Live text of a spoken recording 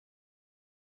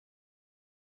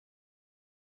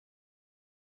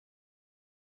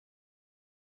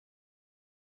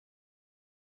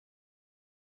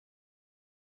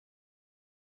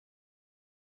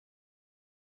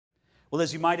Well,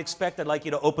 as you might expect, I'd like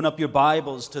you to open up your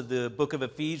Bibles to the book of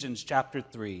Ephesians chapter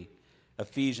 3.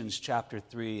 Ephesians chapter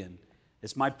 3, and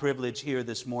it's my privilege here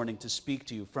this morning to speak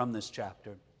to you from this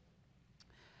chapter.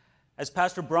 As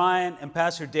Pastor Brian and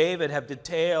Pastor David have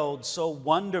detailed so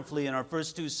wonderfully in our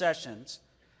first two sessions,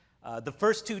 the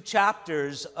first two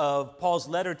chapters of Paul's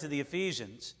letter to the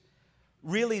Ephesians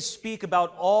really speak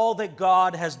about all that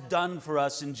God has done for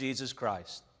us in Jesus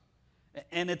Christ.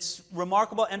 And it's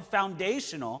remarkable and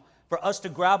foundational for us to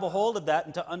grab a hold of that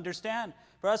and to understand.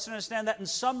 For us to understand that in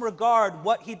some regard,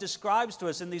 what he describes to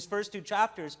us in these first two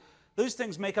chapters, those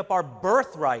things make up our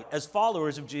birthright as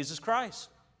followers of Jesus Christ.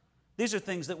 These are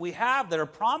things that we have that are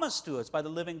promised to us by the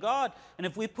living God. And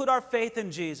if we put our faith in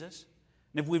Jesus,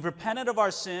 and if we've repented of our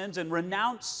sins and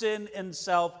renounced sin and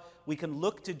self, we can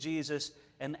look to Jesus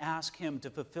and ask him to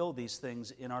fulfill these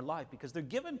things in our life because they're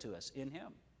given to us in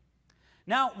him.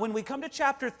 Now, when we come to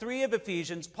chapter 3 of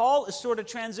Ephesians, Paul is sort of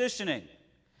transitioning.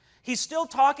 He's still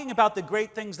talking about the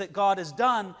great things that God has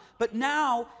done, but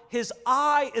now his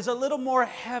eye is a little more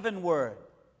heavenward.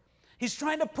 He's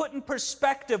trying to put in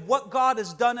perspective what God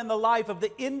has done in the life of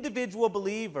the individual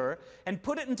believer and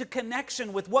put it into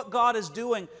connection with what God is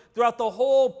doing throughout the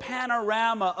whole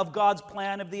panorama of God's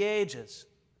plan of the ages.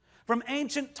 From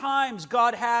ancient times,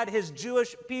 God had his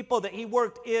Jewish people that he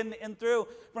worked in and through.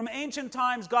 From ancient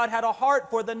times, God had a heart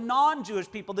for the non-Jewish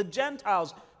people, the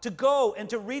Gentiles, to go and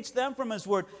to reach them from his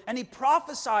word. And he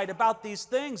prophesied about these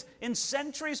things in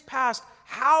centuries past.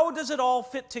 How does it all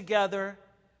fit together?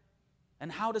 And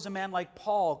how does a man like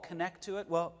Paul connect to it?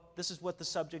 Well, this is what the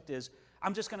subject is.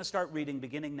 I'm just going to start reading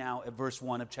beginning now at verse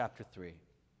 1 of chapter 3.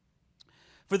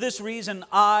 For this reason,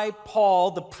 I,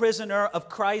 Paul, the prisoner of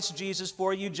Christ Jesus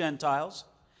for you Gentiles,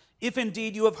 if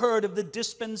indeed you have heard of the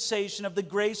dispensation of the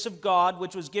grace of God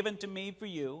which was given to me for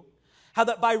you, how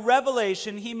that by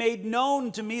revelation he made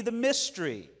known to me the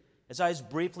mystery, as I have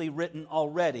briefly written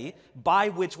already, by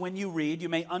which when you read you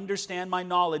may understand my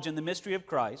knowledge in the mystery of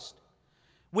Christ,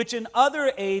 which in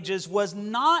other ages was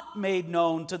not made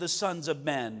known to the sons of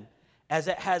men, as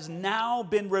it has now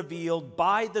been revealed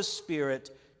by the Spirit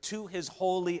to his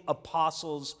holy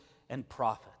apostles and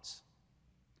prophets.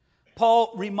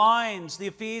 Paul reminds the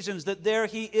Ephesians that there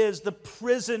he is, the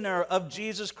prisoner of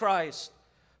Jesus Christ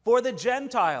for the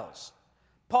Gentiles.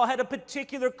 Paul had a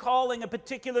particular calling, a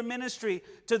particular ministry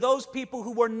to those people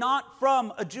who were not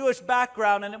from a Jewish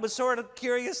background. And it was sort of a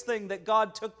curious thing that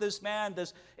God took this man,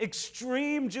 this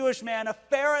extreme Jewish man, a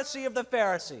Pharisee of the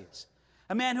Pharisees,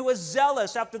 a man who was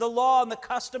zealous after the law and the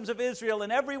customs of Israel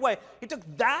in every way. He took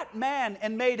that man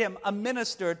and made him a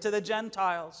minister to the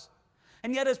Gentiles.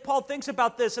 And yet as Paul thinks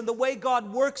about this and the way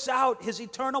God works out his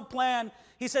eternal plan,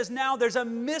 he says now there's a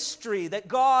mystery that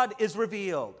God is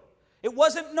revealed. It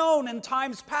wasn't known in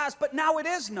times past, but now it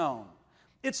is known.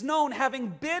 It's known, having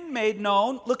been made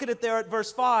known, look at it there at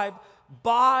verse 5,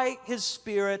 by his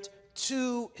Spirit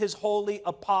to his holy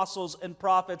apostles and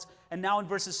prophets. And now in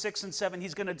verses 6 and 7,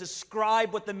 he's going to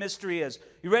describe what the mystery is.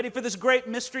 You ready for this great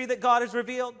mystery that God has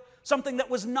revealed? Something that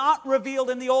was not revealed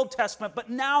in the Old Testament, but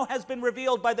now has been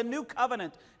revealed by the new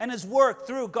covenant and his work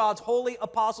through God's holy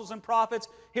apostles and prophets.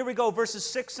 Here we go, verses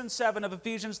 6 and 7 of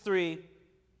Ephesians 3.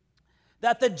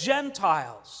 That the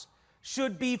Gentiles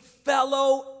should be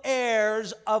fellow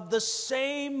heirs of the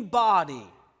same body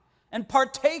and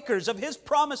partakers of his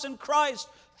promise in Christ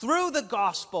through the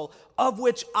gospel, of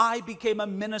which I became a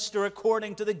minister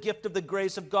according to the gift of the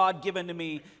grace of God given to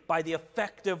me by the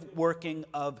effective working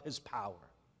of his power.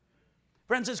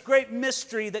 Friends, this great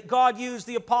mystery that God used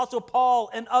the Apostle Paul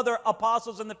and other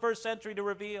apostles in the first century to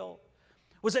reveal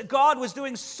was that God was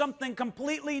doing something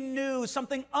completely new,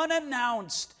 something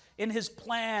unannounced in his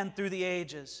plan through the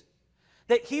ages.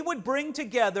 That he would bring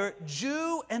together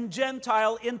Jew and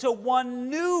Gentile into one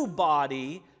new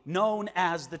body known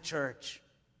as the church.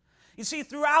 You see,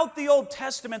 throughout the Old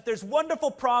Testament, there's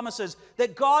wonderful promises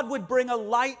that God would bring a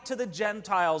light to the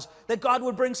Gentiles, that God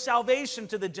would bring salvation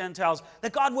to the Gentiles,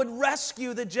 that God would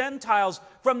rescue the Gentiles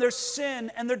from their sin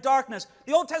and their darkness.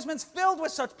 The Old Testament's filled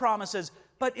with such promises,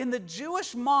 but in the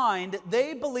Jewish mind,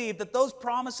 they believed that those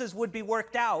promises would be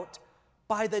worked out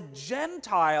by the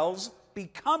Gentiles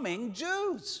becoming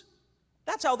Jews.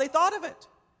 That's how they thought of it.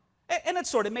 And it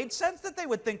sort of made sense that they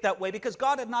would think that way because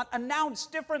God had not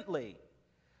announced differently.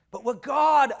 But what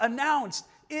God announced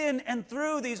in and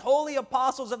through these holy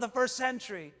apostles of the first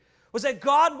century was that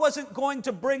God wasn't going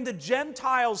to bring the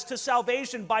Gentiles to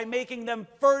salvation by making them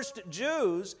first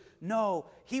Jews. No,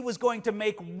 he was going to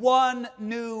make one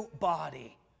new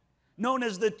body known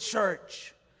as the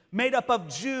church, made up of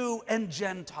Jew and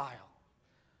Gentile.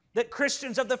 That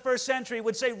Christians of the first century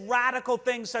would say radical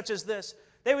things such as this.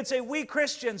 They would say, we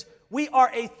Christians, We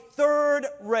are a third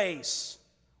race.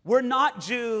 We're not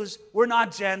Jews. We're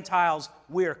not Gentiles.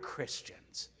 We're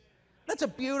Christians. That's a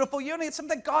beautiful unity. It's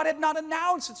something God had not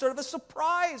announced. It's sort of a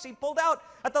surprise. He pulled out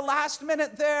at the last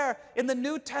minute there in the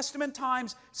New Testament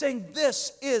times saying,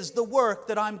 this is the work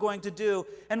that I'm going to do.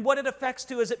 And what it affects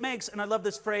to is it makes, and I love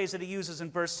this phrase that he uses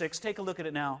in verse 6. Take a look at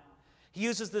it now. He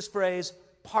uses this phrase,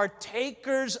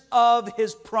 partakers of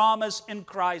his promise in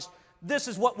Christ. This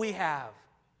is what we have.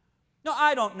 Now,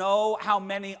 I don't know how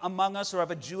many among us are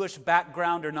of a Jewish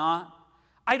background or not.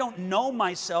 I don't know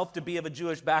myself to be of a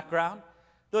Jewish background.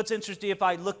 Though it's interesting, if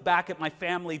I look back at my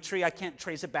family tree, I can't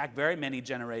trace it back very many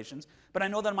generations. But I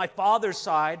know that on my father's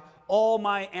side, all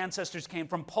my ancestors came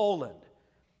from Poland.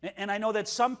 And I know that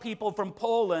some people from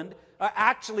Poland are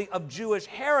actually of Jewish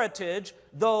heritage,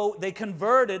 though they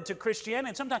converted to Christianity.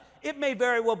 And sometimes it may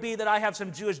very well be that I have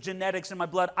some Jewish genetics in my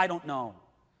blood. I don't know.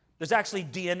 There's actually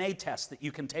DNA tests that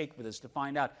you can take for this to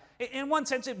find out. In one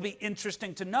sense, it would be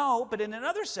interesting to know, but in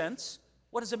another sense,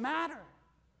 what does it matter?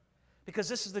 Because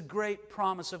this is the great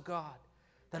promise of God,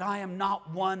 that I am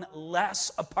not one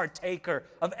less a partaker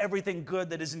of everything good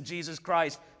that is in Jesus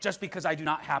Christ just because I do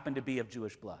not happen to be of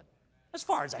Jewish blood. As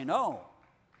far as I know.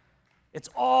 It's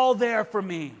all there for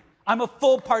me. I'm a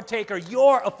full partaker.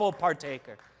 You're a full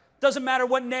partaker. Doesn't matter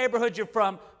what neighborhood you're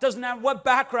from. Doesn't matter what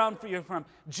background you're from.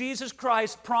 Jesus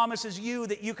Christ promises you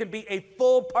that you can be a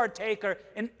full partaker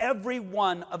in every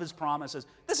one of his promises.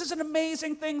 This is an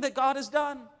amazing thing that God has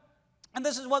done. And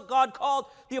this is what God called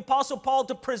the Apostle Paul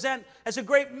to present as a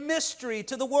great mystery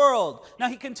to the world. Now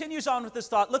he continues on with this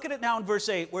thought. Look at it now in verse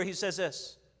 8 where he says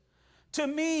this. To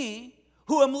me,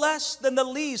 who am less than the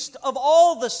least of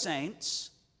all the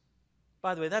saints.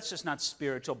 By the way, that's just not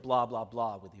spiritual blah, blah,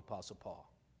 blah with the Apostle Paul.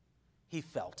 He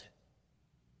felt it.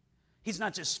 He's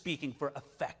not just speaking for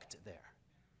effect there.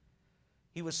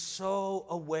 He was so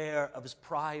aware of his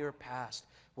prior past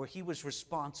where he was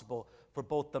responsible for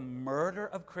both the murder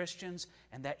of Christians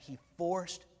and that he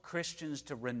forced Christians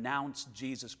to renounce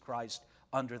Jesus Christ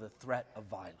under the threat of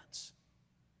violence.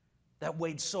 That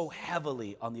weighed so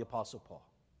heavily on the Apostle Paul.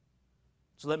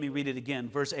 So let me read it again,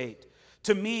 verse 8.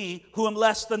 To me, who am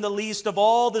less than the least of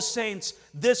all the saints,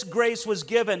 this grace was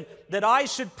given, that I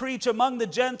should preach among the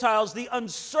Gentiles the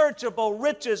unsearchable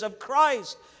riches of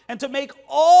Christ, and to make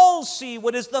all see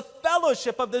what is the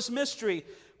fellowship of this mystery,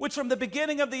 which from the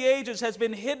beginning of the ages has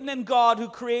been hidden in God who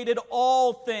created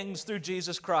all things through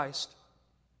Jesus Christ.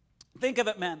 Think of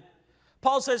it, men.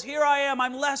 Paul says, here I am,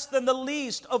 I'm less than the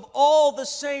least of all the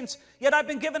saints, yet I've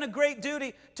been given a great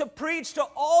duty to preach to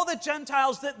all the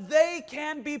Gentiles that they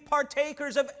can be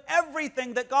partakers of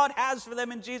everything that God has for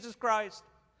them in Jesus Christ.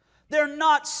 They're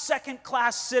not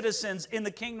second-class citizens in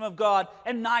the kingdom of God,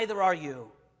 and neither are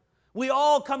you. We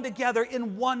all come together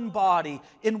in one body,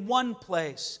 in one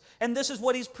place. And this is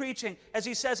what he's preaching, as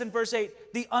he says in verse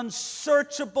 8, the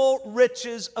unsearchable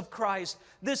riches of Christ.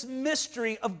 This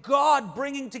mystery of God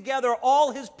bringing together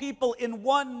all his people in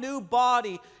one new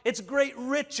body. It's great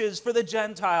riches for the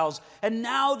Gentiles. And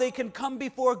now they can come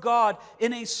before God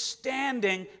in a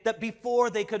standing that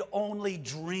before they could only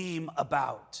dream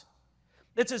about.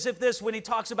 It's as if this, when he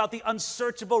talks about the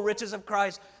unsearchable riches of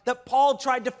Christ, that Paul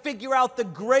tried to figure out the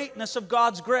greatness of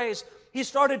God's grace. He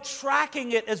started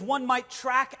tracking it as one might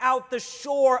track out the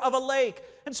shore of a lake.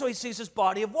 And so he sees this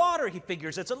body of water. He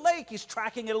figures it's a lake. He's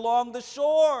tracking it along the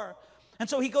shore. And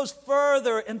so he goes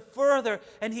further and further,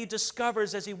 and he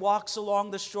discovers as he walks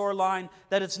along the shoreline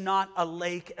that it's not a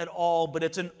lake at all, but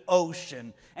it's an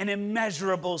ocean, an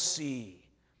immeasurable sea.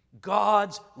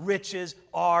 God's riches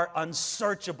are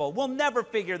unsearchable. We'll never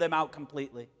figure them out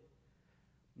completely.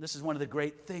 This is one of the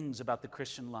great things about the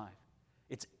Christian life.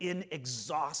 It's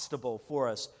inexhaustible for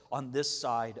us on this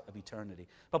side of eternity.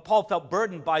 But Paul felt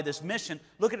burdened by this mission.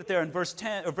 Look at it there in verse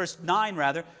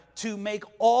 9, to make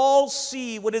all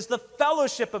see what is the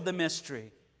fellowship of the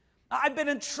mystery. I've been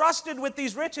entrusted with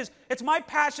these riches. It's my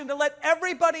passion to let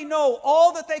everybody know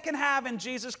all that they can have in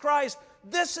Jesus Christ.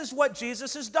 This is what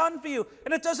Jesus has done for you.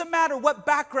 And it doesn't matter what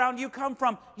background you come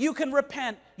from. You can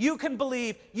repent. You can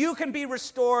believe. You can be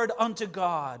restored unto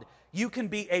God. You can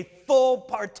be a full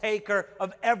partaker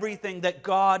of everything that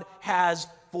God has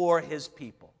for his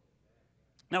people.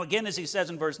 Now again, as he says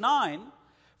in verse 9,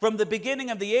 from the beginning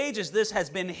of the ages, this has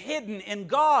been hidden in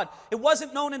God. It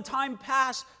wasn't known in time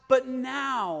past, but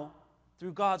now,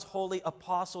 through God's holy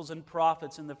apostles and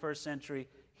prophets in the first century,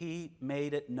 he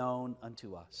made it known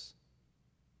unto us.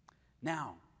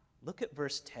 Now, look at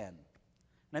verse 10. And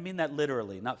I mean that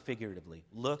literally, not figuratively.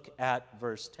 Look at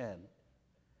verse 10.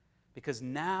 Because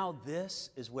now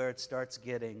this is where it starts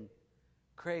getting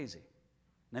crazy.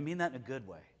 And I mean that in a good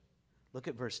way. Look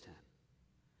at verse 10.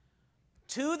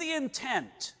 to the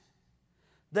intent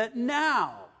that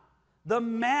now the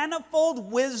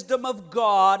manifold wisdom of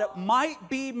God might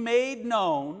be made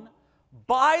known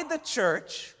by the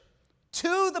church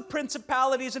to the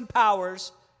principalities and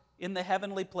powers in the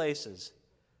heavenly places,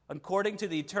 according to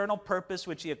the eternal purpose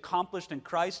which he accomplished in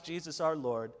Christ Jesus our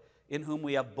Lord, in whom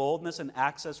we have boldness and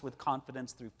access with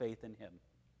confidence through faith in him.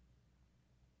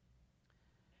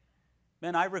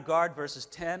 Man, I regard verses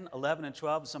 10, 11, and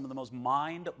 12 as some of the most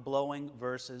mind-blowing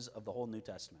verses of the whole New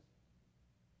Testament.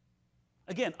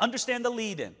 Again, understand the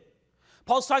lead-in.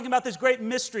 Paul's talking about this great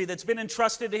mystery that's been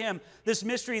entrusted to him, this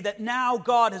mystery that now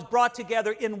God has brought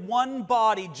together in one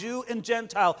body, Jew and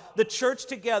Gentile, the church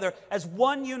together as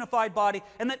one unified body,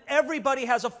 and that everybody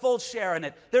has a full share in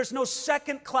it. There's no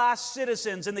second-class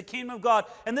citizens in the kingdom of God,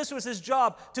 and this was his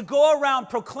job, to go around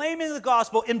proclaiming the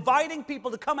gospel, inviting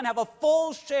people to come and have a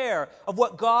full share of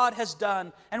what God has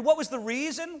done. And what was the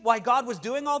reason why God was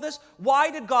doing all this?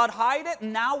 Why did God hide it,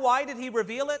 and now why did he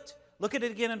reveal it? Look at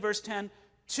it again in verse 10.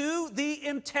 To the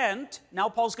intent, now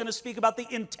Paul's going to speak about the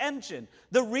intention,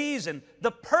 the reason,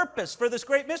 the purpose for this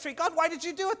great mystery. God, why did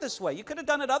you do it this way? You could have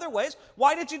done it other ways.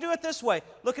 Why did you do it this way?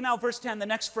 Look at now verse 10, the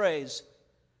next phrase.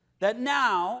 That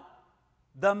now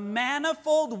the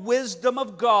manifold wisdom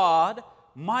of God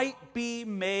might be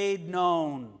made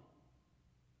known.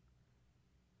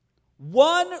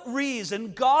 One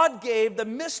reason God gave the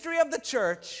mystery of the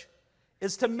church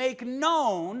is to make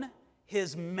known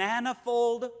his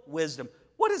manifold wisdom.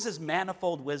 What is his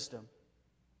manifold wisdom?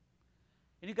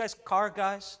 And you guys, car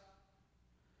guys,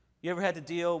 you ever had to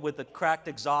deal with the cracked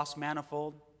exhaust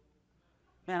manifold?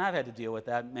 Man, I've had to deal with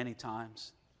that many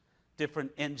times.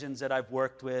 Different engines that I've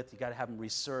worked with, you got to have them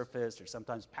resurfaced or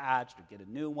sometimes patched or get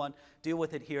a new one. Deal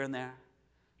with it here and there.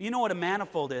 You know what a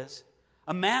manifold is?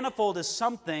 A manifold is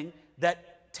something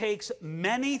that takes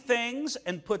many things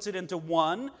and puts it into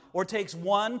one, or takes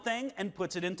one thing and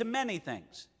puts it into many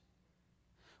things.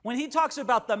 When he talks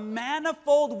about the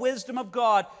manifold wisdom of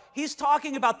God, he's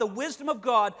talking about the wisdom of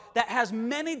God that has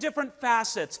many different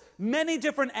facets, many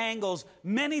different angles,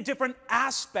 many different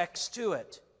aspects to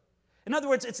it. In other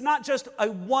words, it's not just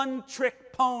a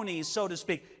one-trick pony, so to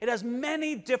speak. It has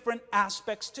many different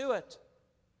aspects to it.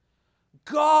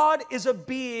 God is a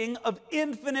being of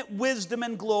infinite wisdom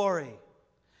and glory,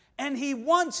 and he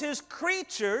wants his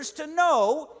creatures to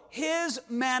know his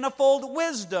manifold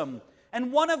wisdom.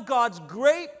 And one of God's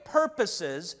great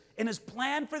purposes in his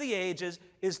plan for the ages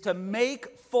is to make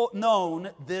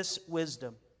known this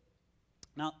wisdom.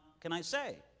 Now, can I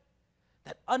say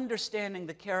that understanding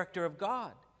the character of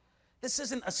God, this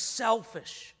isn't a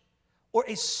selfish or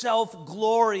a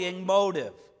self-glorying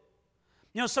motive.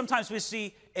 You know, sometimes we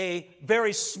see a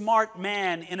very smart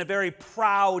man in a very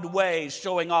proud way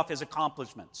showing off his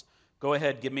accomplishments. Go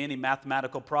ahead, give me any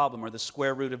mathematical problem or the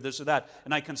square root of this or that,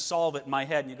 and I can solve it in my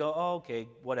head. And you go, oh, okay,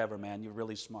 whatever, man, you're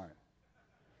really smart.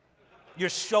 You're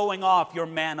showing off your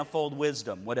manifold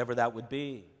wisdom, whatever that would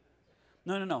be.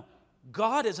 No.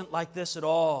 God isn't like this at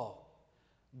all.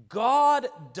 God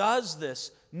does this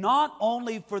not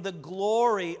only for the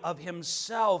glory of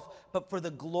himself, but for the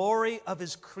glory of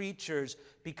his creatures,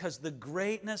 because the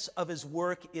greatness of his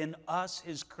work in us,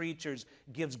 his creatures,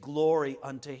 gives glory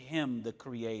unto him, the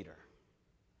Creator.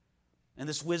 And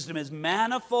this wisdom is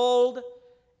manifold,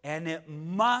 and it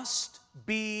must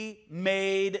be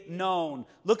made known.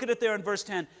 Look at it there in verse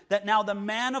 10, that now the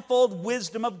manifold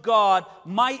wisdom of God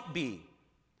might be.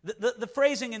 The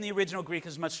phrasing in the original Greek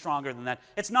is much stronger than that.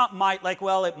 It's not might, like,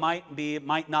 well, it might be, it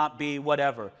might not be,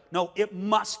 whatever. No, it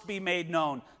must be made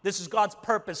known. This is God's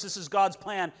purpose. This is God's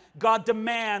plan. God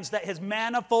demands that his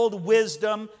manifold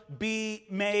wisdom be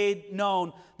made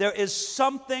known. There is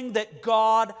something that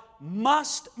God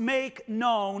must make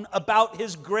known about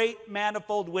his great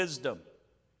manifold wisdom.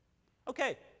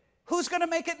 Okay, who's going to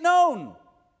make it known?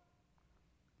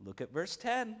 Look at verse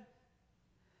 10.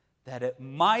 That it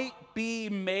might be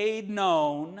made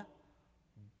known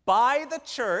by the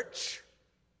church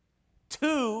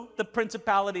to the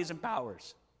principalities and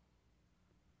powers.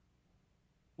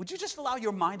 Would you just allow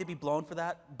your mind to be blown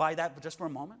by that just for a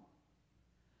moment?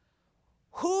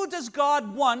 Who does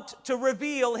God want to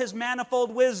reveal his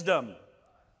manifold wisdom?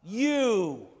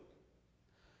 You.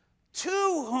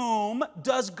 To whom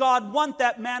does God want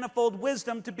that manifold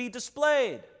wisdom to be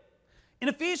displayed? In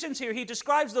Ephesians here, he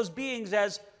describes those beings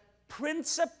as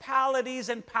principalities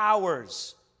and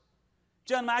powers.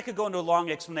 Gentlemen, I could go into a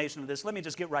long explanation of this. Let me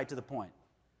just get right to the point.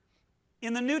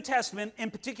 In the New Testament,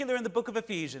 in particular in the book of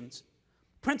Ephesians,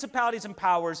 principalities and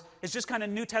powers is just kind of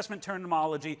New Testament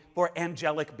terminology for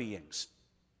angelic beings.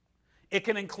 It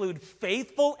can include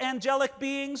faithful angelic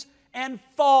beings and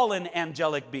fallen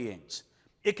angelic beings.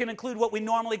 It can include what we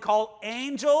normally call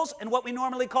angels and what we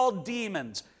normally call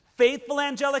demons. Faithful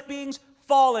angelic beings,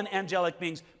 fallen angelic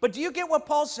beings. But do you get what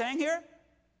Paul's saying here?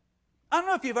 I don't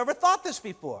know if you've ever thought this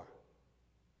before.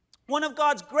 One of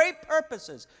God's great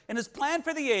purposes in His plan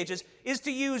for the ages is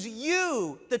to use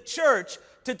you, the church,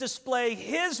 to display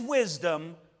His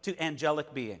wisdom to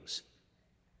angelic beings.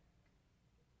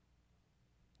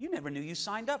 You never knew you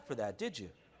signed up for that, did you?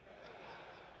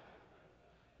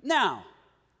 Now,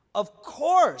 of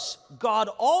course, God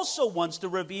also wants to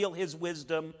reveal His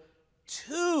wisdom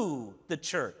to the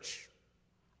church.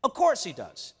 Of course He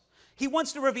does. He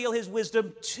wants to reveal His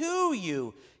wisdom to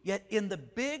you. Yet in the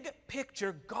big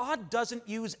picture, God doesn't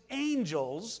use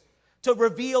angels to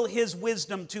reveal His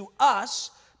wisdom to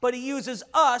us, but He uses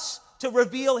us to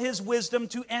reveal His wisdom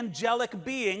to angelic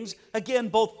beings, again,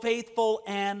 both faithful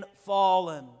and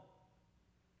fallen.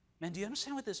 Man, do you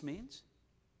understand what this means?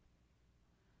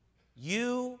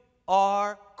 You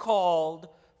are called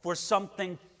for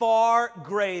something far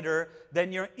greater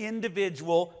than your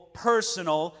individual,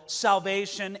 personal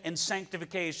salvation and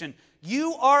sanctification.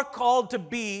 You are called to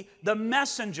be the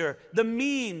messenger, the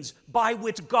means by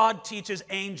which God teaches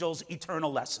angels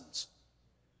eternal lessons.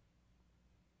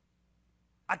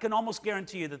 I can almost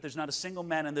guarantee you that there's not a single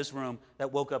man in this room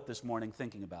that woke up this morning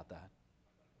thinking about that.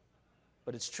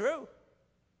 But it's true.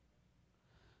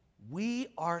 We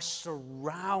are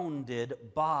surrounded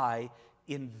by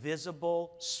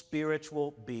invisible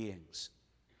spiritual beings,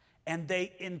 and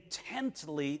they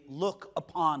intently look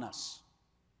upon us.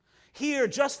 Here,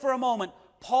 just for a moment,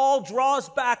 Paul draws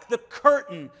back the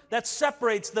curtain that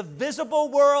separates the visible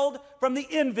world from the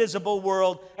invisible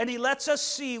world, and he lets us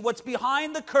see what's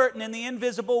behind the curtain in the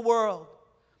invisible world.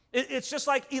 It's just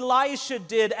like Elisha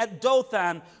did at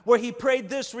Dothan, where he prayed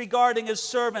this regarding his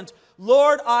servant: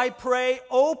 Lord, I pray,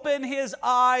 open his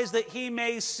eyes that he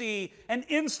may see. And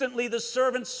instantly the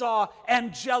servant saw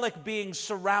angelic beings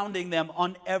surrounding them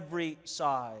on every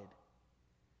side.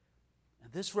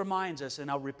 And this reminds us,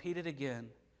 and I'll repeat it again,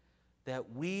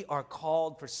 that we are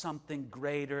called for something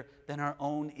greater than our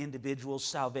own individual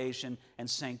salvation and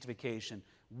sanctification.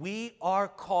 We are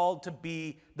called to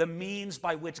be the means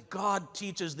by which God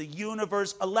teaches the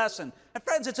universe a lesson. And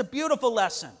friends, it's a beautiful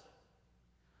lesson.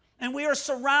 And we are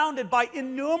surrounded by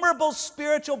innumerable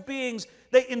spiritual beings.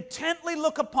 They intently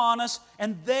look upon us,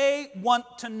 and they want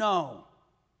to know.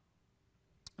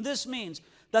 This means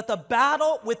that the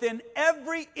battle within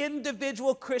every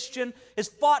individual Christian is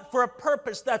fought for a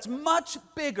purpose that's much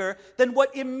bigger than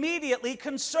what immediately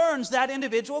concerns that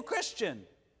individual Christian.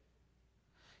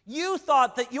 You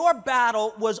thought that your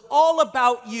battle was all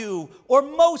about you, or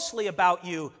mostly about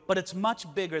you, but it's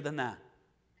much bigger than that.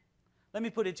 Let me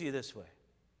put it to you this way.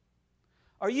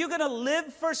 Are you going to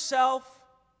live for self,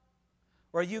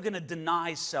 or are you going to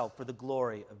deny self for the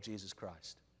glory of Jesus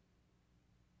Christ?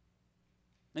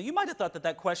 Now, you might have thought that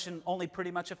that question only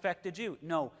pretty much affected you.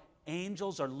 No,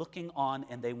 angels are looking on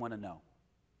and they want to know.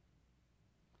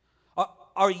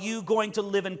 Are you going to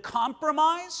live in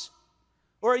compromise,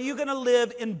 or are you going to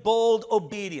live in bold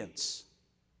obedience?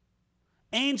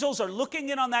 Angels are looking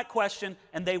in on that question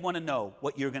and they want to know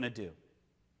what you're going to do.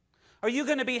 Are you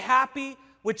going to be happy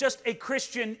with just a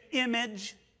Christian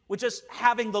image, with just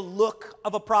having the look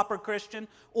of a proper Christian?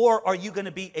 Or are you going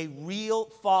to be a real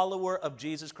follower of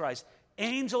Jesus Christ?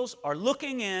 Angels are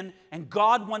looking in, and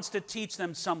God wants to teach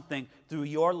them something through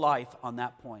your life on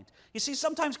that point. You see,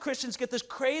 sometimes Christians get this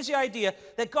crazy idea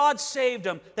that God saved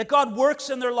them, that God works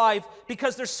in their life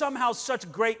because they're somehow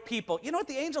such great people. You know what?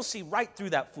 The angels see right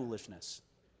through that foolishness.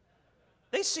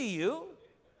 They see you.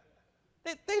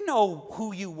 They know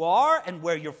who you are and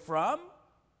where you're from.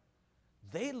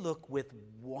 They look with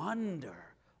wonder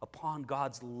upon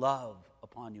God's love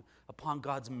upon you, upon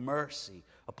God's mercy,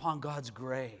 upon God's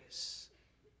grace.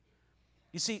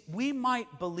 You see, we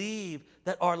might believe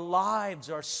that our lives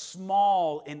are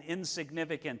small and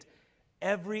insignificant.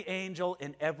 Every angel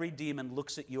and every demon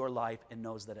looks at your life and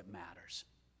knows that it matters.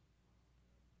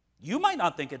 You might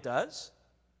not think it does,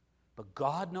 but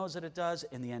God knows that it does,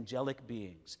 in the angelic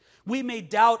beings. We may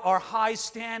doubt our high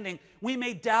standing. We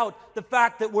may doubt the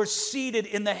fact that we're seated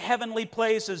in the heavenly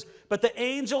places. But the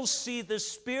angels see this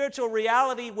spiritual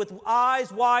reality with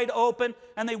eyes wide open,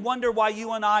 and they wonder why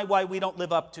you and I, why we don't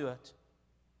live up to it.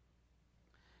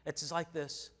 It's like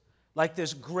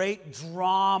this great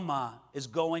drama is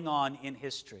going on in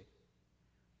history.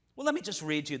 Well, let me just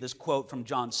read you this quote from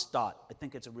John Stott. I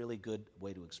think it's a really good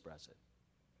way to express it.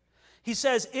 He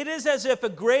says, "It is as if a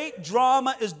great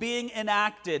drama is being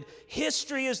enacted.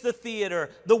 History is the theater,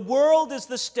 the world is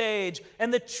the stage,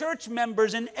 and the church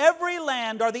members in every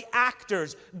land are the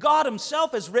actors. God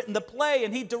himself has written the play,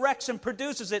 and he directs and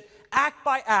produces it. act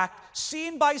by act,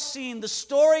 scene by scene, the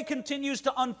story continues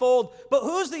to unfold. But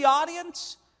who's the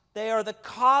audience? They are the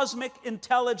cosmic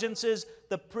intelligences,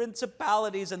 the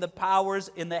principalities and the powers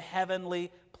in the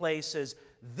heavenly places.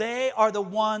 They are the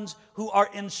ones who are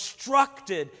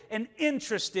instructed and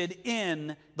interested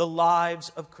in the lives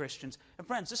of Christians. And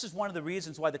friends, this is one of the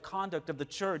reasons why the conduct of the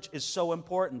church is so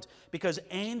important, because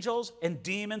angels and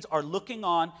demons are looking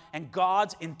on, and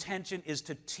God's intention is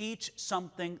to teach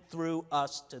something through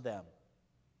us to them.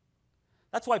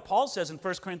 That's why Paul says in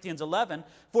 1 Corinthians 11,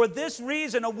 for this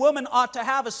reason a woman ought to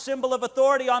have a symbol of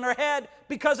authority on her head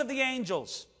because of the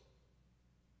angels.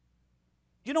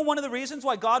 You know one of the reasons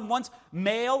why God wants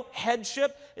male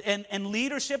headship and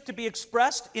leadership to be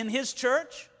expressed in His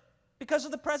church? Because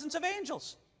of the presence of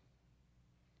angels.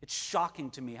 It's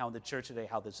shocking to me how in the church today,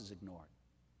 how this is ignored.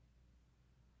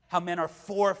 How men are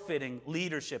forfeiting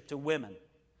leadership to women.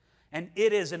 And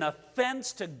it is an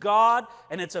offense to God,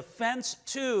 and it's offense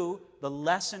to the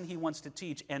lesson He wants to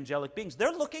teach angelic beings.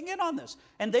 They're looking in on this,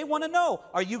 and they want to know,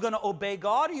 are you going to obey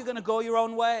God, or are you going to go your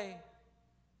own way?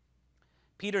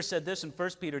 Peter said this in 1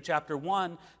 Peter chapter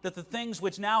 1, that the things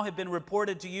which now have been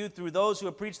reported to you through those who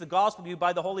have preached the gospel to you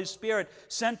by the Holy Spirit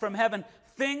sent from heaven,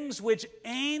 things which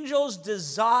angels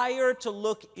desire to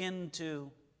look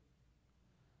into.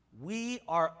 We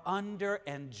are under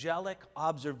angelic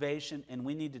observation, and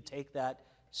we need to take that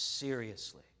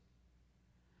seriously.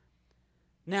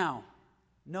 Now,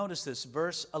 notice this,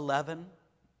 verse 11.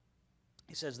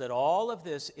 He says that all of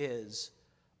this is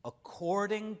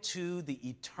according to the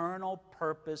eternal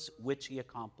purpose which He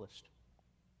accomplished.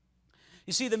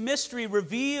 You see, the mystery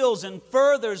reveals and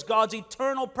furthers God's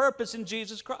eternal purpose in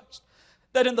Jesus Christ.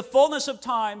 That in the fullness of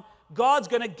time, God's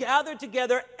going to gather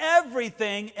together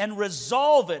everything and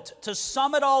resolve it to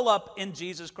sum it all up in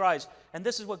Jesus Christ. And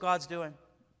this is what God's doing.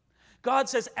 God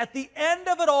says, at the end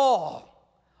of it all,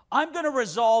 I'm going to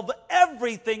resolve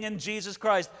everything in Jesus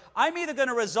Christ. I'm either going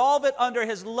to resolve it under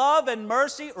His love and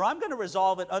mercy, or I'm going to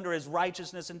resolve it under His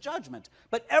righteousness and judgment.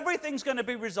 But everything's going to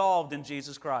be resolved in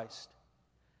Jesus Christ.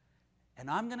 And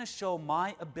I'm going to show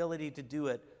my ability to do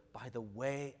it by the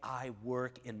way I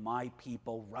work in my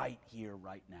people right here,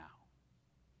 right now.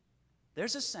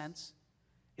 There's a sense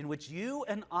in which you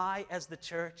and I as the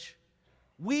church,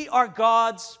 we are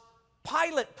God's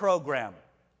pilot program.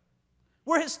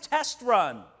 We're His test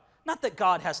run. Not that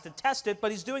God has to test it,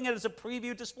 but He's doing it as a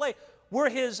preview display. We're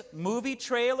His movie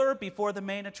trailer before the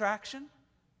main attraction.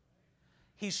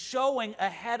 He's showing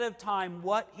ahead of time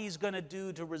what He's going to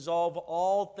do to resolve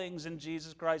all things in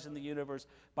Jesus Christ in the universe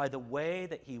by the way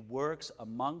that He works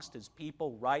amongst His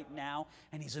people right now.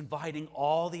 And He's inviting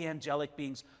all the angelic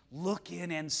beings, look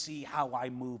in and see how I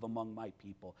move among my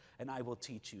people, and I will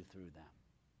teach you through them.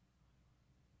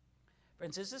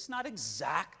 Friends, is this not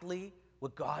exactly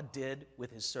what God did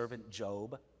with His servant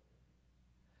Job?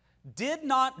 Did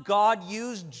not God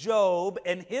use Job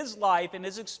and his life and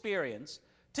his experience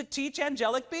to teach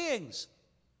angelic beings?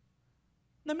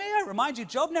 Now, may I remind you,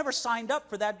 Job never signed up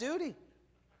for that duty.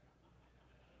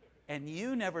 And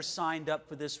you never signed up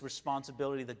for this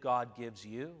responsibility that God gives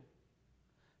you.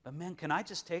 But man, can I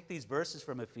just take these verses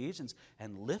from Ephesians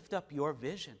and lift up your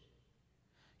vision?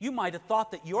 You might have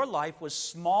thought that your life was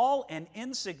small and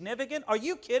insignificant. Are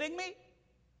you kidding me?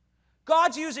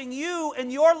 God's using you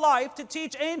and your life to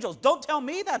teach angels. Don't tell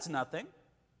me that's nothing.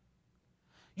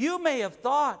 You may have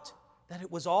thought that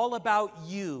it was all about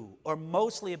you, or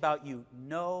mostly about you.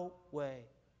 No way.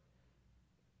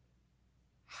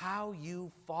 How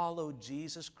you follow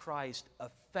Jesus Christ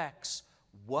affects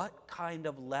what kind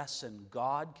of lesson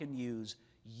God can use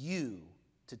you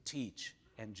to teach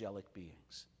angelic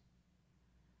beings.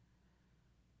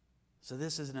 So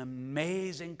this is an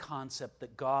amazing concept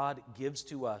that God gives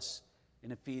to us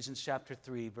in Ephesians chapter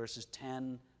 3, verses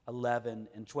 10, 11,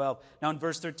 and 12. Now in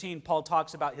verse 13, Paul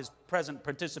talks about his present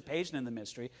participation in the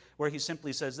mystery, where he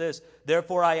simply says this,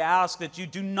 therefore I ask that you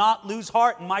do not lose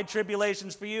heart in my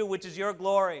tribulations for you, which is your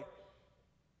glory.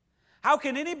 How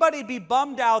can anybody be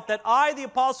bummed out that I, the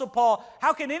Apostle Paul,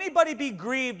 how can anybody be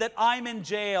grieved that I'm in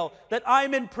jail, that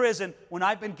I'm in prison, when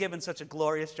I've been given such a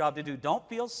glorious job to do? Don't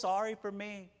feel sorry for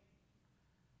me.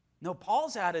 No,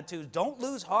 Paul's attitude is don't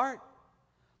lose heart.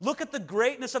 Look at the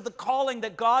greatness of the calling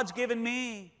that God's given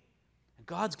me. And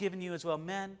God's given you as well.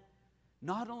 Men,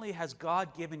 not only has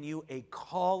God given you a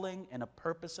calling and a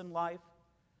purpose in life,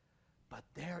 but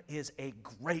there is a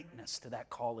greatness to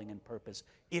that calling and purpose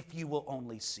if you will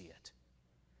only see it.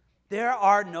 There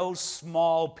are no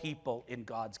small people in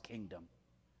God's kingdom.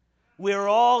 We're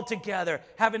all together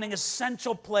having an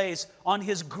essential place on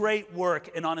His great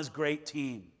work and on His great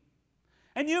team.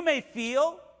 And you may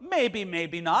feel Maybe,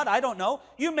 maybe not. I don't know.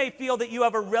 You may feel that you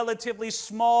have a relatively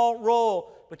small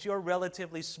role, but your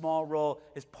relatively small role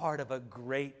is part of a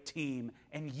great team,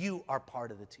 and you are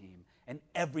part of the team, and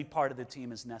every part of the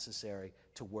team is necessary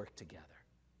to work together.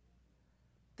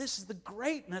 This is the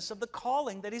greatness of the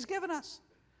calling that he's given us.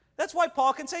 That's why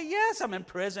Paul can say, yes, I'm in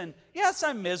prison. Yes,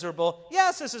 I'm miserable.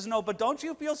 Yes, this is no, but don't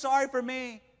you feel sorry for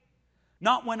me?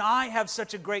 Not when I have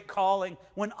such a great calling,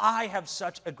 when I have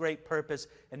such a great purpose.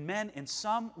 And men, in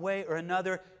some way or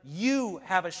another, you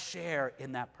have a share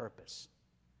in that purpose.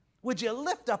 Would you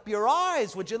lift up your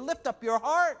eyes? Would you lift up your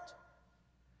heart?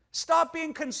 Stop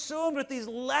being consumed with these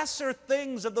lesser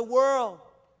things of the world.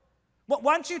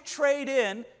 Why don't you trade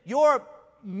in your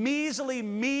measly,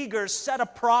 meager set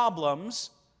of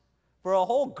problems for a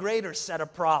whole greater set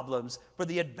of problems for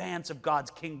the advance of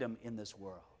God's kingdom in this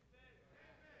world?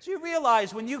 So you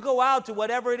realize when you go out to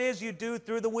whatever it is you do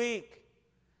through the week,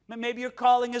 maybe your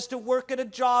calling is to work at a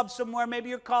job somewhere, maybe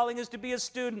your calling is to be a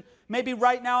student, maybe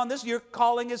right now in this, your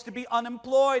calling is to be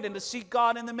unemployed and to seek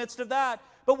God in the midst of that.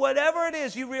 But whatever it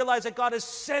is, you realize that God has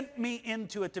sent me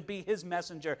into it to be his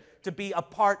messenger, to be a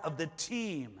part of the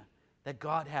team that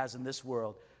God has in this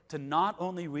world, to not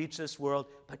only reach this world,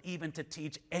 but even to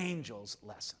teach angels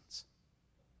lessons.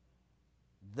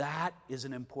 That is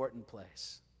an important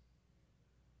place.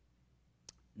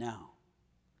 Now,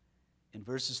 in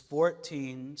verses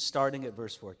 14, starting at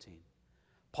verse 14,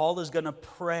 Paul is going to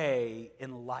pray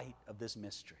in light of this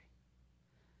mystery.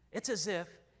 It's as if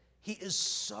he is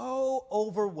so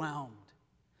overwhelmed.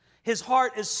 His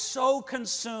heart is so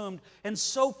consumed and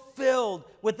so filled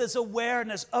with this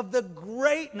awareness of the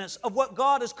greatness of what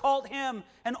God has called him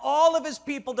and all of his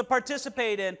people to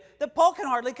participate in that Paul can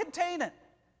hardly contain it.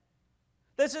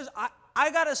 This is,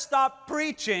 I got to stop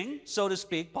preaching, so to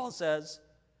speak, Paul says,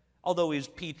 although he's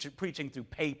preaching through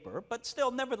paper, but still,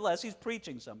 nevertheless, he's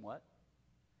preaching somewhat.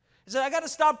 He said, I got to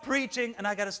stop preaching and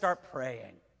I got to start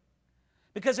praying.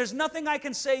 Because there's nothing I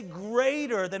can say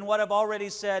greater than what I've already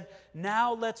said.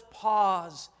 Now let's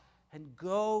pause and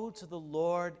go to the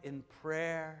Lord in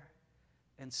prayer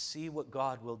and see what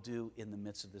God will do in the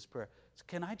midst of this prayer. So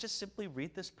can I just simply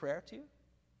read this prayer to you?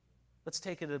 Let's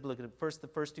take it a look at it. First, the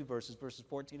first two verses, verses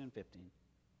 14 and 15.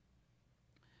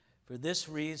 For this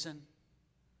reason,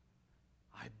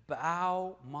 I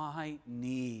bow my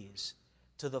knees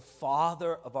to the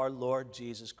Father of our Lord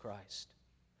Jesus Christ,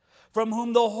 from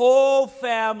whom the whole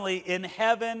family in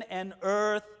heaven and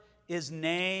earth is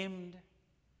named.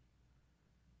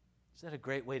 Is that a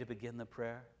great way to begin the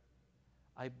prayer?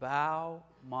 I bow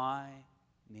my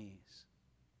knees.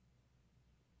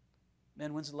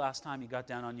 Men, when's the last time you got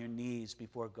down on your knees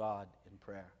before God in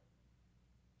prayer?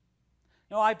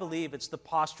 You know, I believe it's the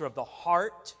posture of the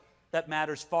heart that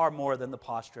matters far more than the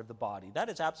posture of the body. That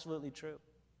is absolutely true.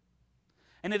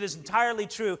 And it is entirely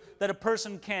true that a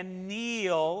person can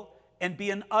kneel and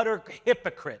be an utter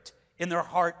hypocrite in their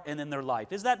heart and in their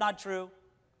life. Is that not true?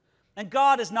 And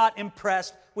God is not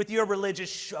impressed with your religious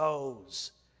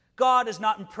shows. God is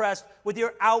not impressed with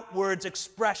your outwards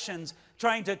expressions,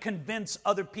 trying to convince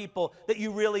other people that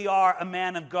you really are a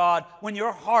man of God when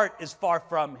your heart is far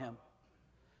from him.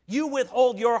 You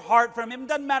withhold your heart from him. It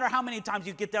doesn't matter how many times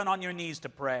you get down on your knees to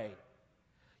pray.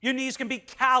 Your knees can be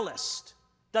calloused.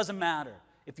 Doesn't matter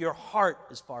if your heart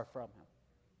is far from him.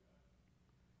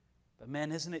 But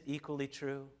men, isn't it equally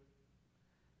true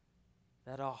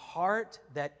that a heart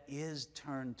that is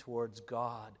turned towards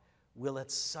God will at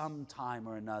some time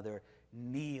or another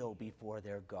kneel before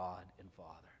their God and Father?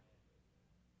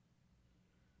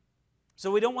 So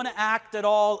we don't want to act at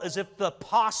all as if the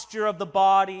posture of the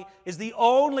body is the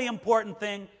only important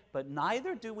thing, but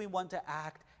neither do we want to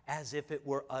act as if it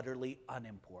were utterly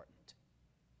unimportant.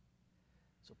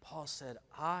 So Paul said,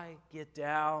 I get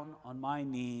down on my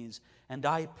knees and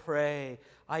I pray.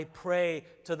 I pray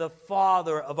to the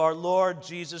Father of our Lord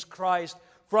Jesus Christ,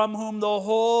 from whom the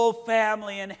whole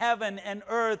family in heaven and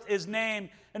earth is named.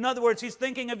 In other words, he's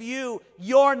thinking of you.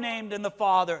 You're named in the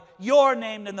Father. You're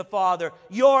named in the Father.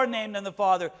 You're named in the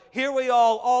Father. Here we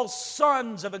all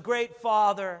sons of a great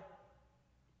Father.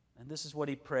 And this is what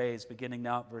he prays, beginning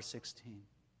now at verse 16.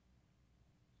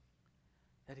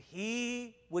 That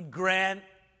he would grant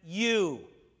you.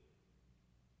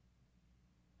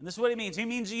 And this is what he means. He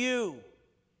means you.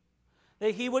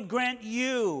 That he would grant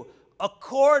you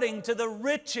according to the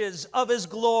riches of his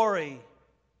glory.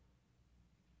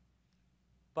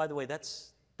 By the way,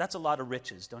 that's a lot of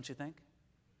riches, don't you think?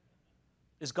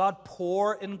 Is God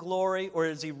poor in glory or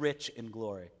is he rich in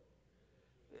glory?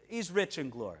 He's rich in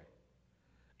glory.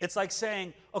 It's like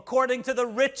saying, according to the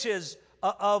riches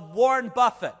of Warren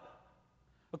Buffett,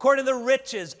 according to the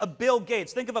riches of Bill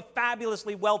Gates. Think of a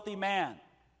fabulously wealthy man.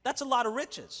 That's a lot of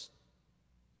riches.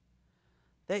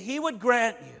 That He would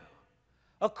grant you,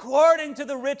 according to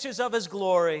the riches of His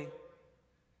glory,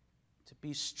 to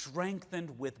be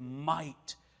strengthened with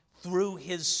might through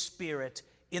His Spirit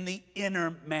in the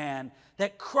inner man,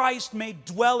 that Christ may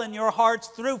dwell in your hearts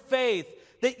through faith,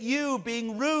 that you,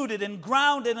 being rooted and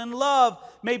grounded in love,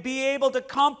 may be able to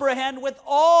comprehend with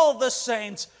all the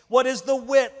saints what is the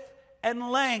width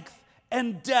and length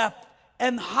and depth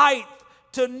and height,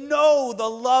 to know the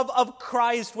love of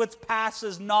Christ which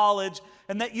passes knowledge,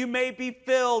 and that you may be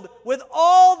filled with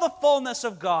all the fullness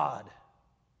of God.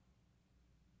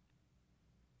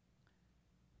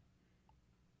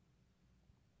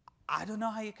 I don't know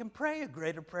how you can pray a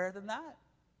greater prayer than that.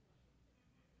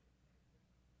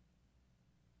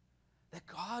 That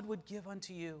God would give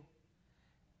unto you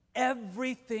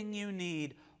everything you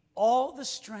need, all the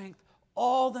strength,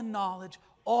 all the knowledge,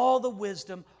 all the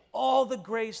wisdom, all the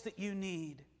grace that you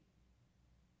need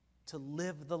to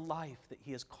live the life that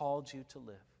He has called you to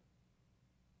live.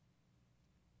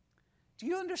 Do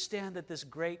you understand that this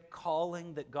great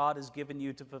calling that God has given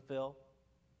you to fulfill,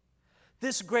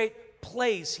 this great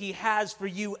place He has for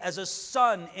you as a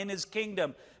son in His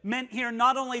kingdom, meant here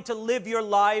not only to live your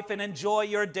life and enjoy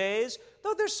your days,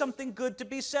 though there's something good to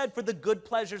be said for the good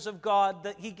pleasures of God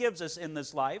that He gives us in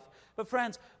this life, but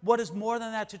friends, what is more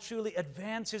than that, to truly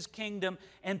advance His kingdom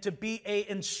and to be an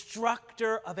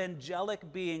instructor of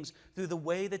angelic beings through the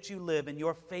way that you live in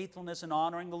your faithfulness and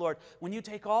honoring the Lord. When you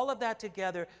take all of that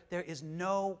together, there is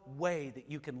no way that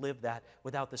you can live that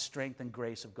without the strength and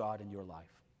grace of God in your life.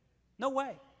 No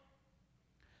way.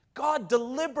 God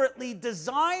deliberately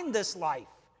designed this life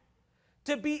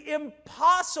to be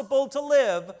impossible to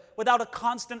live without a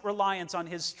constant reliance on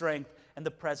His strength and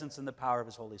the presence and the power of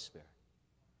His Holy Spirit.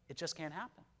 It just can't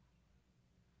happen.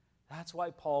 That's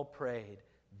why Paul prayed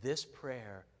this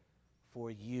prayer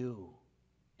for you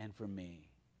and for me.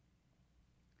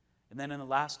 And then in the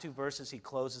last two verses, he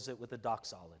closes it with a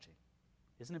doxology.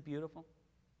 Isn't it beautiful?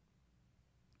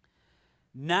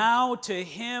 Now to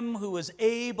Him who is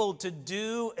able to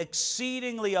do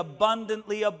exceedingly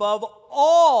abundantly above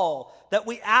all that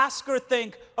we ask or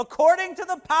think, according to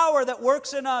the power that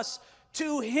works in us,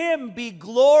 to Him be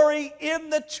glory in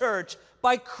the church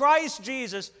by Christ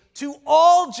Jesus to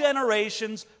all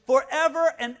generations,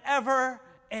 forever and ever.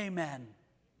 Amen.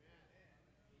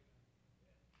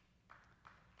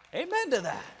 Amen to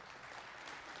that.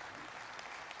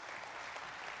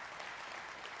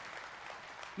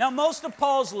 Now, most of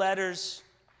Paul's letters,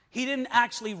 he didn't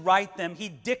actually write them. He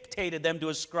dictated them to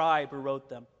a scribe who wrote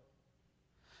them.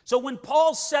 So when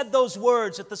Paul said those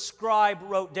words that the scribe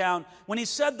wrote down, when he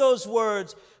said those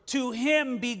words, to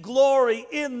Him be glory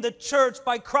in the church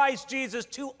by Christ Jesus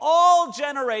to all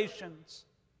generations,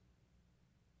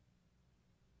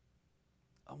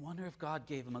 I wonder if God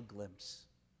gave him a glimpse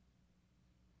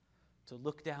to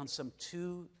look down some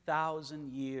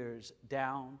 2,000 years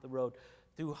down the road,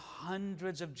 through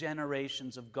hundreds of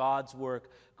generations of God's work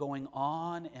going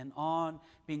on and on,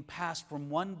 being passed from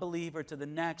one believer to the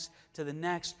next,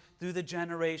 through the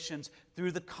generations,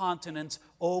 through the continents,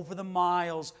 over the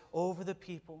miles, over the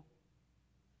people,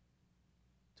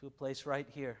 to a place right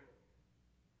here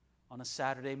on a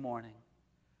Saturday morning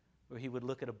where He would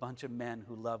look at a bunch of men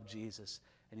who love Jesus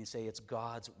and He'd say, it's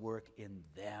God's work in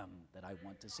them that I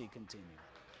want to see continue.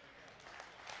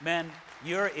 Men,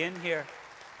 you're in here.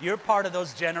 You're part of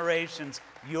those generations.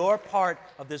 You're part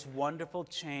of this wonderful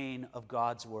chain of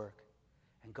God's work.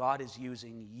 And God is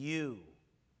using you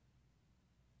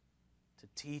to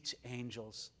teach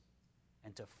angels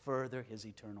and to further His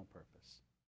eternal purpose.